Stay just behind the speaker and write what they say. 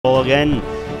Again,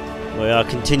 we are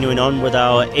continuing on with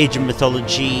our Age of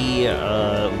Mythology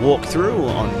walkthrough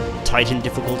on Titan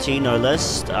difficulty, no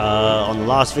less. On the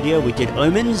last video we did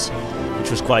Omens,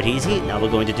 which was quite easy. Now we're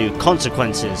going to do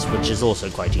Consequences, which is also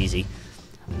quite easy.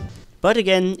 But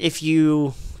again, if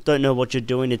you don't know what you're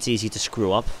doing, it's easy to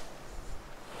screw up.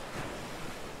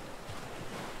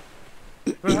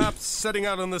 Perhaps setting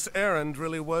out on this errand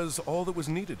really was all that was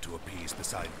needed to appease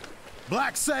Poseidon.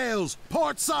 Black sails,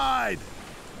 port side!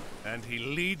 And he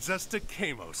leads us to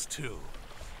Kamos, too.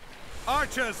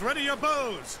 Archers, ready your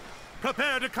bows!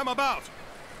 Prepare to come about!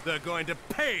 They're going to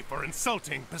pay for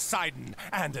insulting Poseidon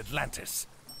and Atlantis.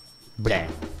 Blah.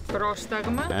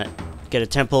 Get a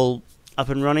temple up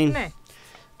and running.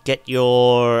 Get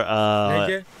your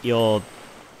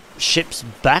ships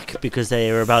back because they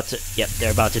are about to. Yep,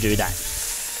 they're about to do that.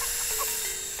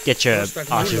 Get your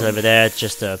archers over there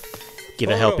just to give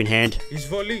a helping hand.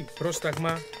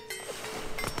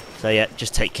 So yeah,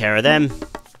 just take care of them.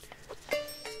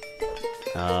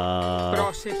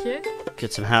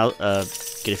 Get some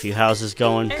get a few houses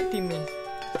going. Head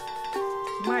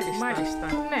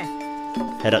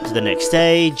up to the next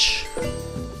stage.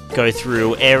 Go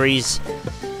through Ares.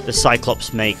 The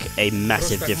Cyclops make a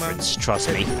massive difference, trust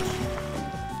me.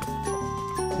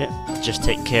 Yep, just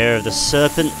take care of the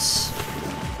serpents.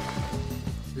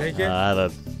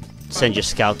 Send your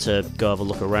scout to go have a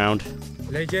look around.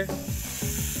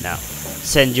 Now,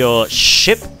 send your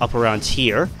ship up around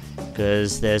here,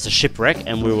 because there's a shipwreck,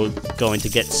 and we were going to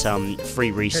get some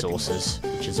free resources,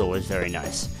 which is always very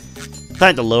nice.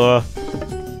 Plant the lure.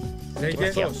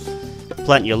 Yep.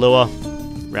 Plant your lure,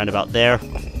 round about there.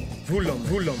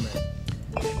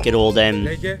 Get all them,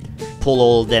 pull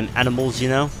all them animals, you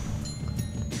know.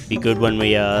 Be good when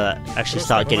we actually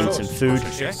start getting some food.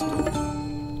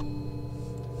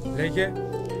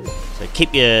 So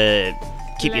keep your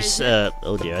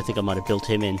oh dear, I think I might have built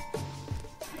him in.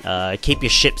 Keep your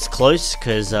ships close,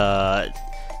 because the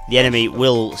enemy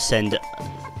will send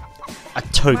a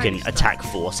token attack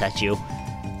force at you.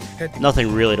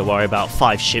 Nothing really to worry about.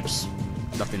 5 ships,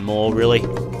 nothing more really.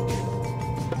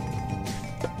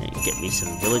 Get me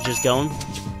some villagers going.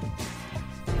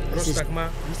 Where's this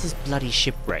bloody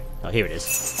shipwreck? Oh, here it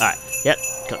is. Alright, yep,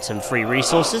 got some free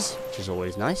resources, which is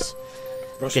always nice.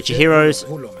 Get your heroes,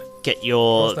 get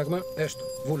your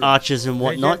archers and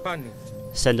whatnot.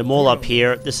 Send them all up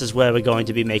here. This is where we're going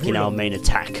to be making our main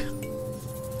attack.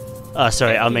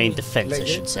 Sorry, our main defense, I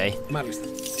should say.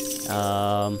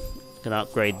 Gonna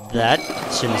upgrade that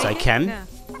as soon as I can.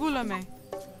 Alright,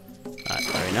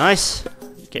 very nice.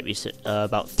 Get me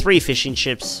about 3 fishing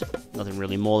ships. Nothing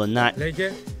really more than that. Oh,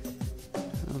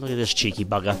 look at this cheeky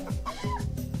bugger.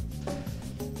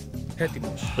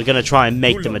 We're gonna try and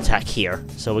make them attack here.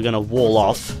 So we're gonna wall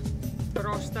off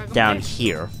down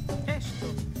here.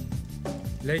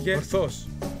 So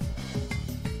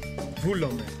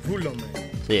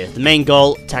yeah, the main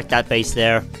goal, attack that base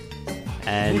there.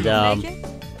 And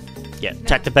yeah,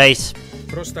 attack the base.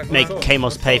 Make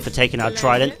Kamos pay for taking our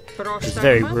trident. It's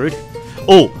very rude.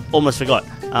 Oh, almost forgot.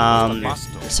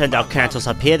 Send our Cantos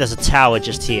up here. There's a tower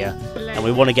just here. And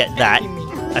we want to get that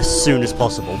as soon as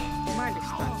possible.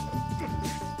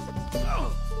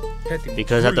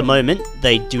 Because at the moment,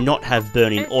 they do not have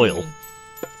burning oil.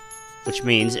 Which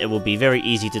means it will be very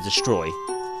easy to destroy.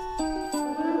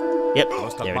 Yep,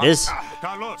 there it is.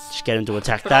 Just get him to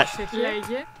attack that.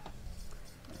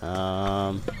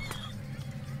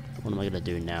 What am I going to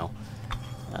do now?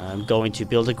 I'm going to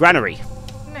build a granary.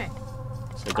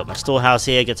 So I've got my storehouse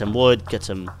here, get some wood, get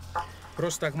some...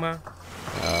 get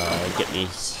me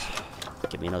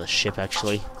another ship,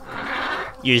 actually.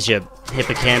 Use your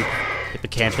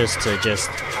hippocampus to just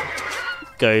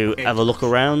go have a look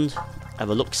around, have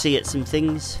a look-see at some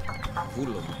things.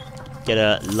 Get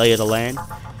a lay of the land.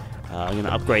 I'm going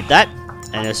to upgrade that,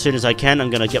 and as soon as I can, I'm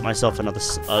going to get myself a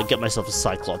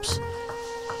Cyclops.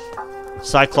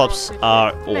 Cyclops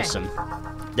are awesome.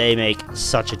 They make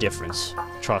such a difference.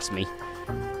 Trust me.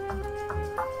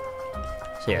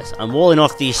 So yes, I'm walling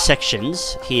off these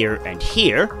sections here and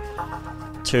here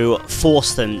to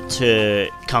force them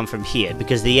to come from here,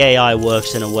 because the AI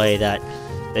works in a way that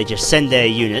they just send their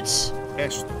units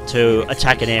to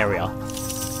attack an area.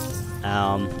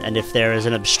 And if there is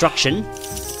an obstruction,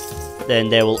 then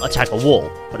they will attack a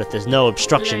wall. But if there's no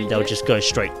obstruction, they'll just go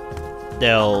straight.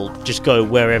 They'll just go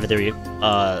wherever the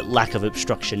lack of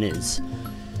obstruction is.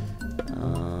 What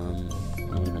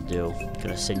I'm gonna do? I'm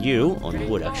gonna send you on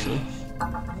wood, actually.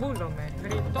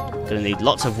 Gonna need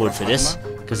lots of wood for this,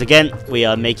 because again, we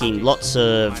are making lots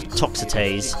of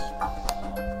toxitates.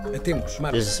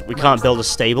 We can't build a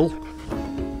stable.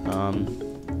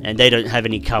 And they don't have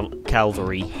any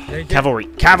cavalry. Λέγε.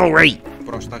 Cavalry!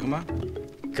 Πρόσταγμα.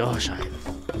 Gosh, I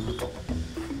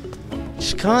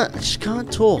just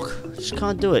can't talk. Just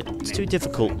can't do it. It's too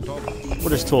difficult.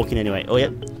 What is talking anyway? Oh,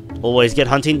 yep. Always get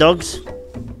hunting dogs.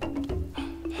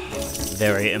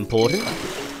 Very important.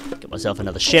 Get myself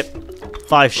another ship.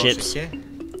 5 ships.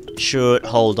 Should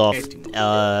hold off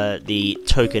the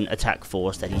token attack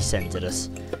force that he sends at us.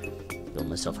 Build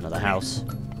myself another house.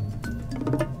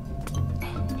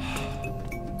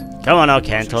 Come on,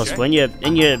 Arcantos, when you're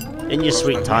in your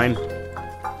sweet time.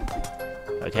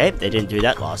 Okay, they didn't do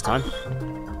that last time,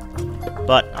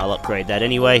 but I'll upgrade that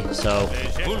anyway. So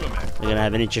we're gonna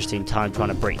have an interesting time trying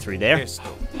to break through there.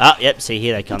 Ah, yep. See,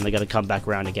 here they come. They're gonna come back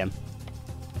around again.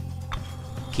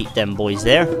 Keep them boys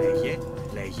there.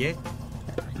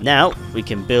 Now we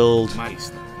can build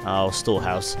our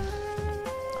storehouse.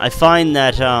 I find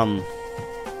that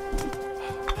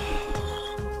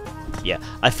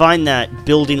I find that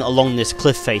building along this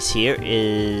cliff face here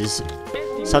is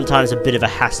sometimes a bit of a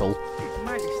hassle.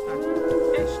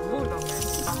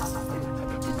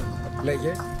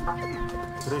 Λέγε.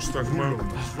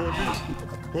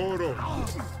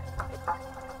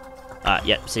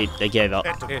 Yep, see, they gave up.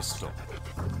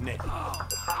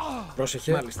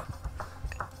 Πρόσεχε.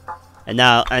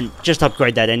 And just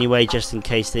upgrade that anyway, just in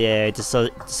case the AI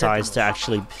decides to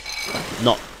actually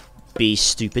not be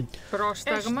stupid.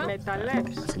 That's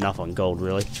enough on gold,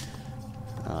 really.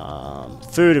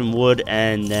 Food and wood,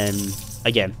 and then,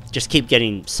 again, just keep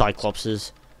getting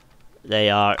Cyclopses.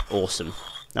 They are awesome.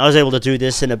 I was able to do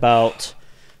this in about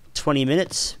 20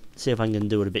 minutes. See if I can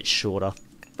do it a bit shorter.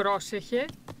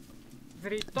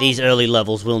 These early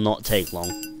levels will not take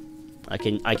long. I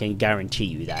can guarantee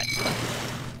you that.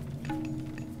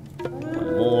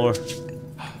 One more.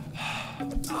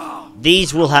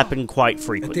 These will happen quite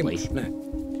frequently.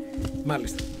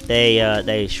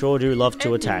 They sure do love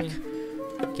to attack.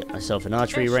 Get myself an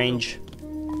archery range.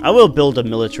 I will build a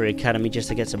military academy just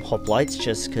to get some hoplites,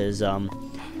 just because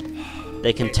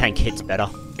they can tank hits better.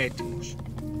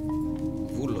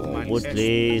 Wood,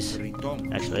 please.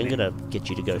 Actually, I'm gonna get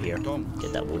you to go here.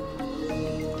 Get that wood.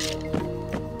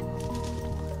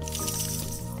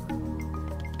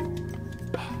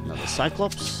 Another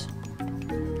Cyclops.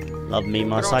 Love me,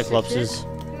 my Cyclopses.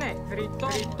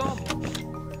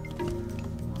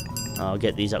 I'll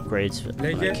get these upgrades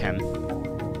when I can.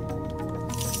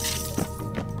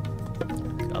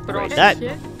 Upgrade that.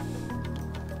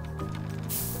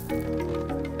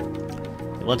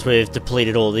 Once we've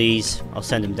depleted all these, I'll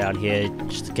send them down here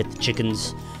just to get the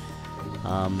chickens.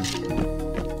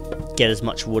 Get as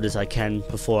much wood as I can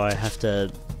before I have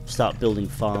to start building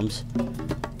farms.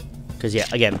 Because yeah,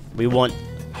 again, we want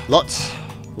lots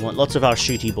of our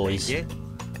shooty boys.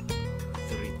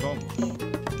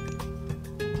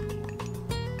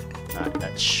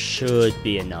 That should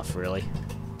be enough, really.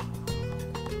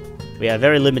 We have a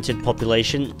very limited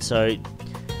population, so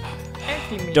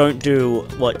don't do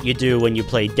what you do when you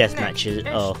play death matches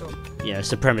or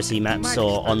supremacy maps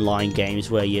or online games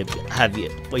where you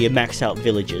max out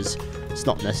villages. It's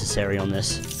not necessary on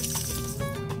this.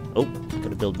 Oh,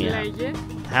 gotta build me a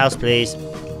house, please.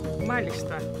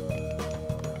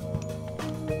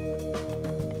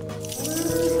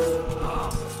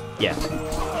 Yeah,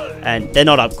 and they're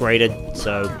not upgraded,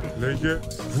 so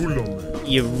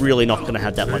you're really not going to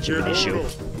have that much of an issue.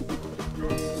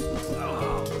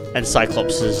 And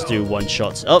Cyclopses do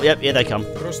one-shots. Oh, yep, here they come.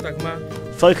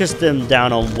 Focus them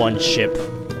down on one ship.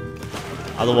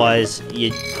 Otherwise,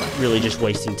 you're really just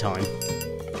wasting time.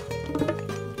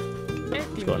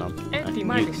 What's going on? You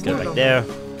go back there.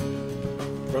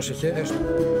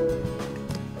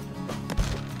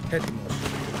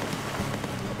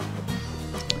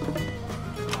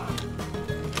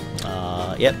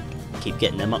 Yep. Keep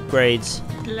getting them upgrades.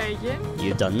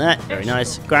 You've done that. Very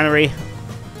nice. Granary.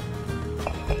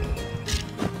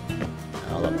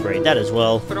 I'll upgrade that as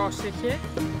well.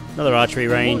 Another archery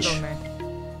range.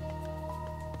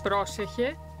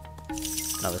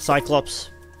 Another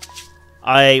Cyclops.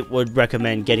 I would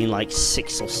recommend getting like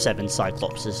 6 or 7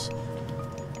 Cyclopses.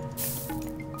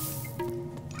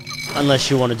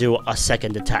 Unless you want to do a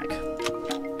second attack.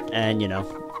 And,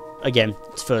 again,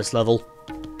 it's first level.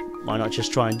 Why not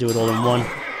just try and do it all in one?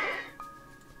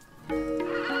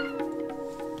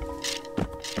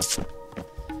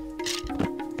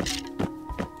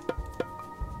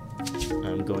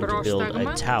 I'm going to build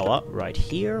a tower right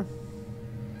here.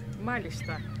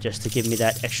 Just to give me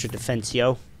that extra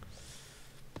defensio.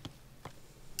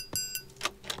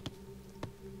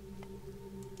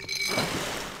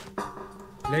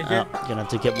 Gonna have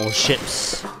to get more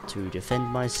ships to defend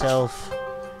myself.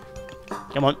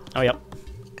 Come on, hurry up.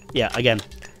 yeah, again,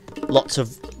 lots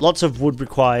of wood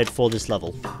required for this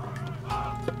level.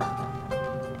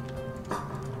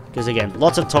 Because again,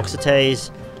 lots of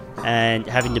toxitates and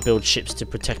having to build ships to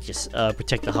protect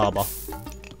the harbor.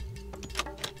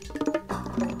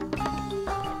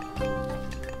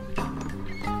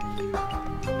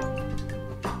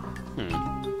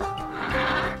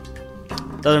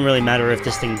 Doesn't really matter if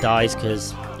this thing dies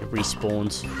because it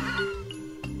respawns.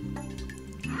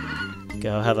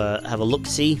 Go have a look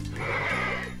see.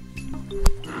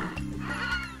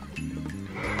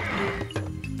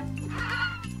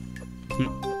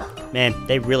 Man,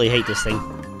 they really hate this thing.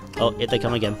 Oh, here they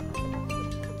come again.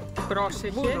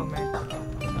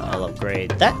 I'll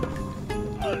upgrade that.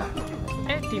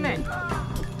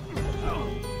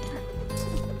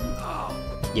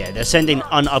 Yeah, they're sending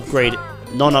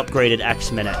non-upgraded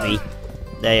axemen at me.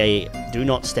 They do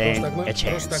not stand a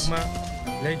chance.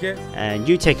 And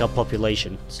you take up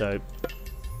population, so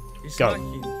go.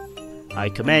 I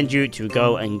command you to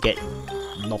go and get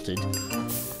knotted.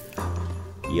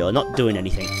 You're not doing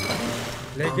anything.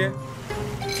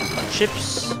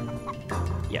 Ships.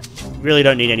 Yeah, really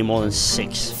don't need any more than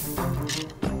 6.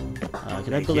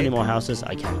 Can I build any more houses?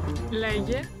 I can.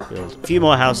 Build a few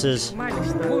more houses.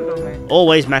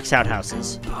 Always max out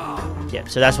houses. Yeah,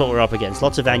 so that's what we're up against.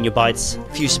 Lots of Anubites,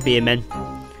 a few spearmen.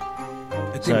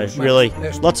 So really,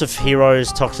 lots of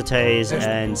heroes, toxitates,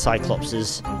 and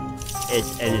cyclopses.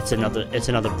 And it's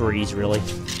another breeze, really.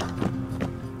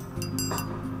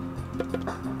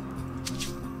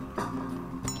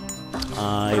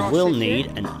 I will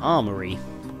need an armory.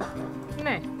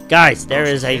 Guys, there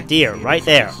is a deer right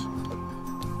there.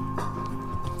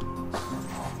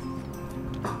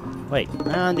 Wait,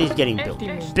 aren't these getting built?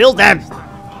 Build them!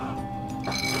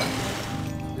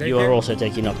 You are also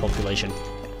taking up population.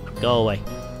 Go away.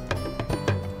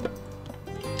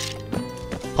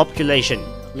 Population.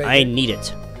 I need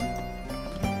it.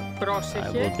 I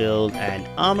will build an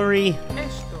armory.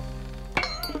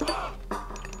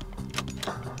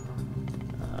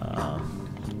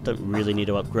 Don't really need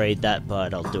to upgrade that,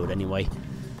 but I'll do it anyway.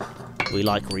 We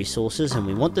like resources and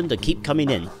we want them to keep coming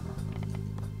in.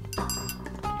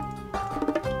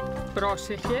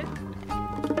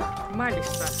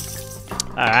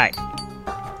 Alright.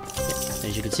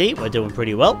 As you can see, we're doing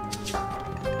pretty well.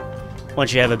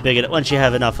 Once you have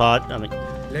enough art, I mean,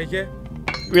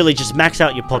 really just max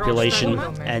out your population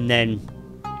and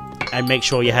make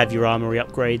sure you have your armory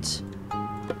upgrades.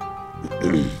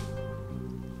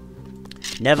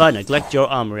 Never neglect your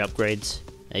armory upgrades.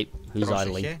 Hey, who's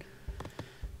idling?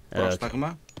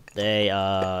 They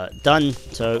are done,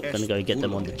 so I'm gonna go get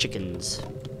them on the chickens.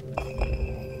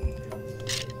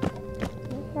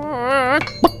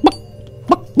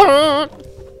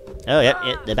 Oh,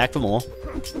 yeah, they're back for more.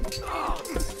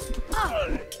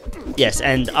 Yes,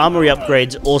 and armory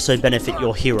upgrades also benefit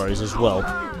your heroes as well.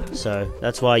 So,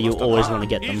 that's why you always want to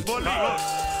get them.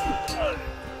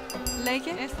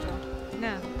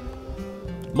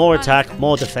 More attack,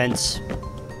 more defense.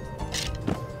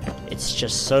 It's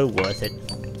just so worth it.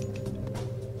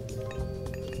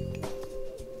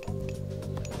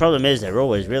 Problem is, they're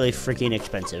always really freaking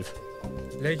expensive.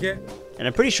 And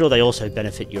I'm pretty sure they also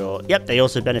benefit your... Yep, they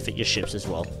also benefit your ships as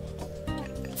well.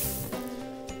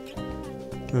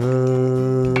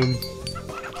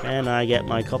 Can I get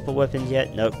my copper weapons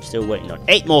yet? Nope, still waiting on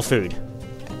 8 more food.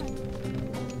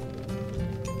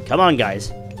 Come on,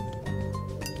 guys.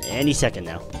 Any second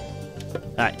now.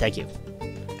 Alright, thank you.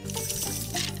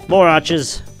 More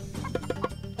archers.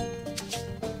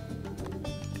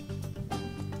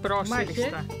 Alright,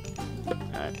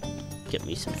 get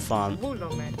me some farm.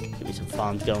 Get me some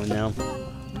farms going now.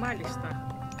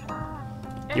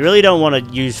 You really don't want to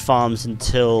use farms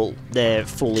until they're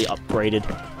fully upgraded.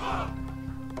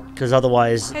 Because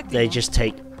otherwise, they just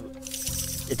take...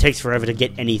 It takes forever to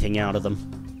get anything out of them.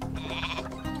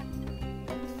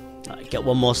 Get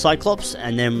one more Cyclops,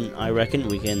 and then I reckon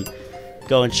we can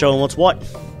go and show him what's what.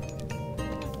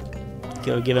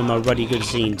 Go give him a ruddy good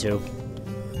scene too.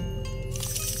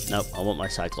 Nope, I want my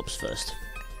Cyclops first.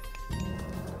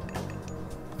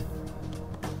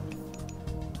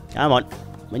 Come on,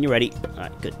 when you're ready.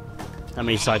 Alright, good. How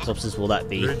many Cyclopses will that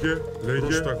be?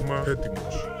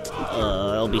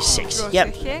 It'll be 6.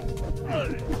 Yep.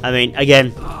 I mean,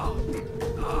 again,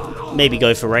 maybe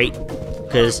go for 8.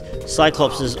 Because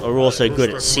Cyclopses are also good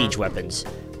at siege weapons.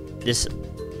 This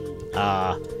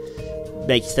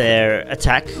makes their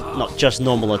attack, not just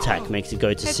normal attack, makes it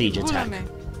go to siege attack.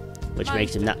 Which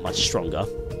makes them that much stronger.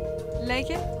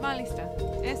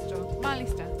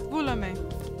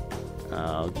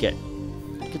 I'll get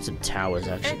some towers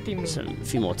actually. A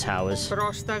few more towers.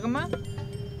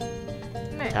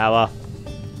 Tower.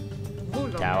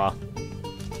 Tower.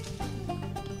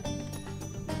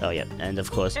 Oh, yeah, and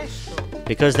of course,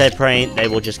 because they're praying, they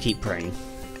will just keep praying.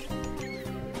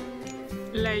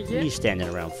 What are you standing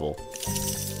around for?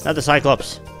 Another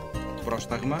Cyclops.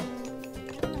 Πρόσταγμα.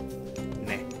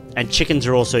 Ναι. And chickens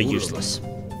are also useless.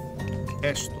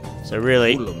 Έστω. So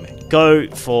really, Πούλομαι. go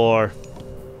for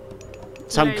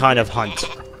some kind of hunt.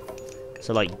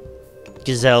 So like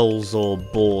gazelles or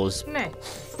boars.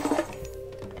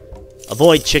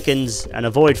 Avoid chickens and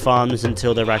avoid farms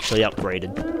until they're actually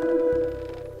upgraded.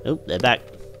 Oh, they're back.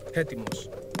 Έτοιμος.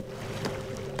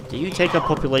 Do you take up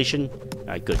population?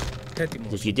 Alright, good.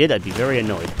 Έτοιμος. If you did, I'd be very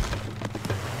annoyed.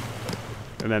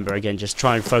 Remember, again, just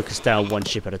try and focus down one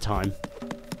ship at a time.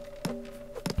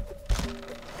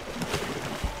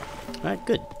 Alright,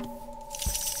 good.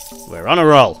 We're on a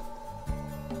roll.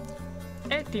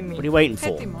 What are you waiting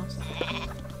for?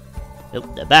 Oh,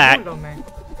 they're back.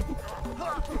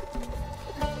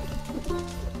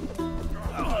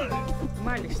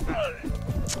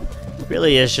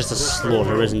 Really is just a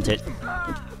slaughter, isn't it?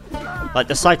 Like,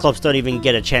 the Cyclops don't even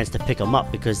get a chance to pick them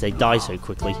up because they die so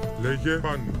quickly.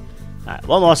 Alright,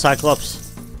 one more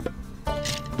Cyclops. A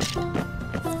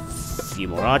few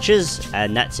more archers,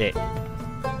 and that's it.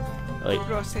 Wait.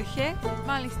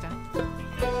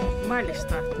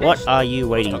 What are you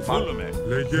waiting for?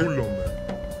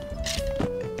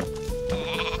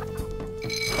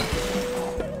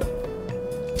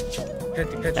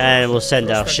 And we'll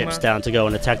send our ships down to go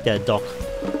and attack their dock.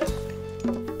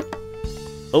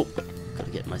 Oh,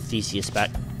 gotta get my Theseus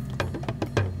back.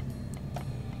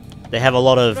 They have a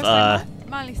lot of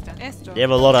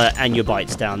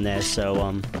Anubites down there,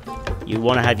 so you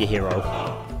want to have your hero.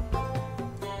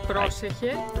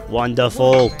 Right.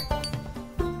 Wonderful.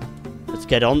 Let's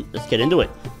get into it.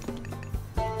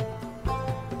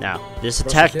 Now, this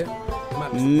attack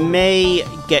may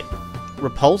get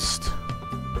repulsed.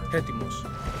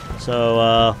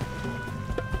 So,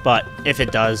 but if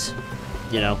it does,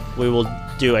 you know, we will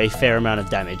do a fair amount of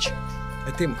damage.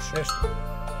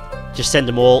 Just send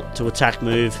them all to attack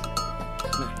move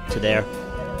to there.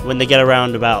 When they get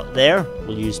around about there,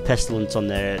 we'll use Pestilence on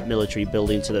their military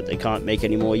building so that they can't make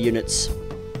any more units.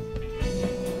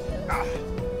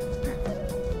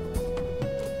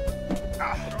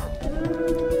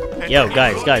 Yo,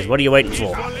 guys, what are you waiting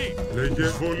for?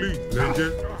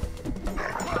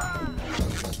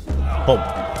 Boom.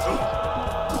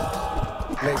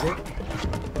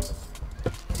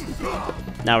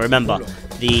 Now remember,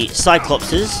 the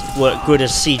Cyclopses work good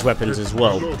as siege weapons as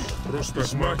well.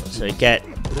 So get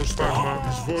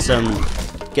some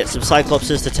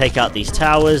Cyclopses to take out these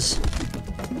towers.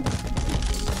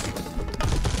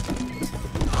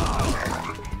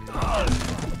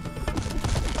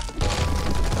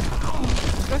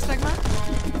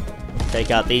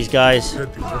 Take out these guys.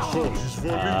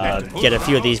 Get a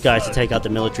few of these guys to take out the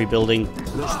military building.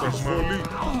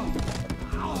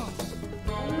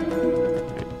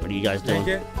 What are you guys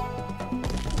doing?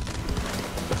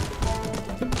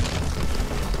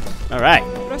 Alright.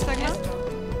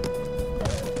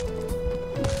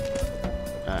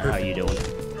 How are you doing?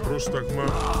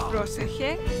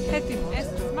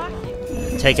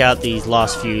 Take out these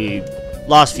last few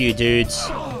dudes.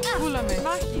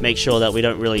 Make sure that we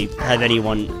don't really have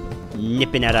anyone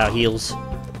nipping at our heels.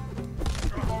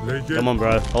 Come on,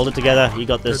 bro. Hold it together. You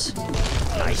got this.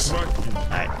 Nice.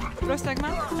 Alright.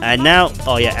 And now...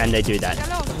 Oh, yeah, and they do that.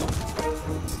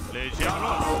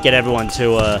 Get everyone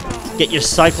to... Get your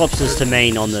Cyclopses to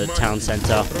main on the town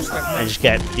center. And just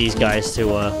get these guys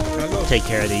to take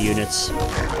care of the units.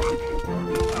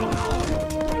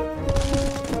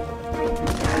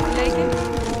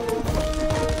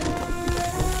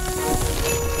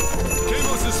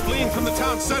 From the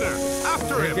town center.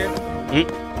 After him.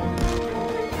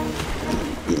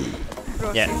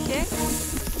 Yeah. A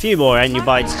few more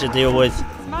Anubites to deal with.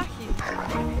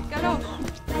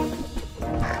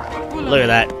 Look at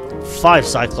that. 5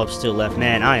 Cyclops still left.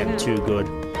 Man, I am too good.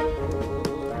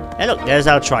 Hey, look, there's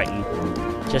our Triton.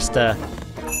 Just,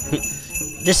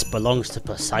 this belongs to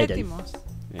Poseidon.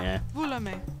 Yeah.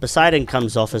 Poseidon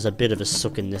comes off as a bit of a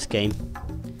sook in this game.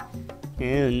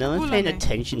 Yeah, no one's paying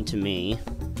attention to me.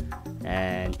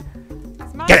 And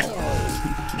get it!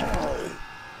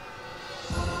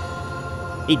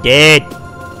 He did!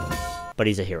 But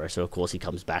he's a hero, so of course he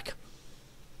comes back.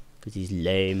 Because he's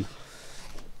lame.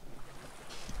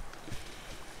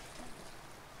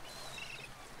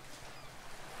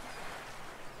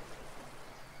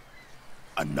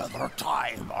 Another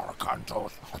time,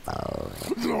 Arcantos.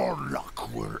 Your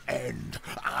luck will end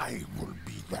I will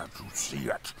be there to see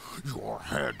it. Your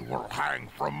head will hang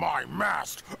from my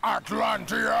mast,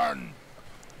 Atlantean!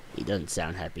 He doesn't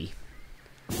sound happy.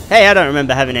 Hey, I don't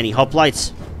remember having any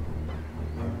hoplites.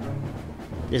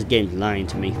 This game's lying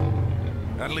to me.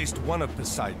 At least one of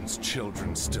Poseidon's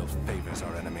children still favors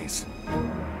our enemies.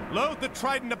 Load the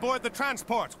Trident aboard the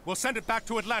transport. We'll send it back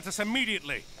to Atlantis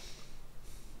immediately.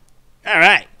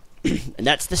 Alright. And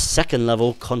that's the second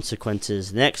level,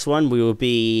 Consequences. Next one, we will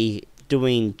be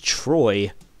doing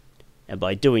Troy. And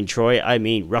by doing Troy, I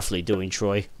mean roughly doing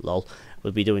Troy. Lol.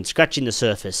 We'll be doing Scratching the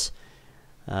Surface.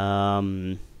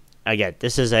 Again,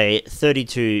 this is a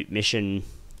 32 mission,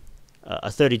 a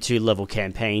 32 level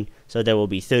campaign. So there will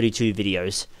be 32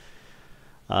 videos.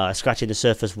 Scratching the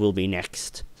Surface will be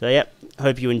next. So yep,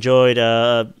 hope you enjoyed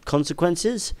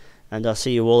Consequences. And I'll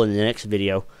see you all in the next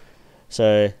video.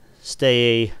 So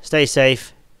stay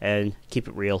safe and keep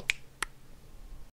it real.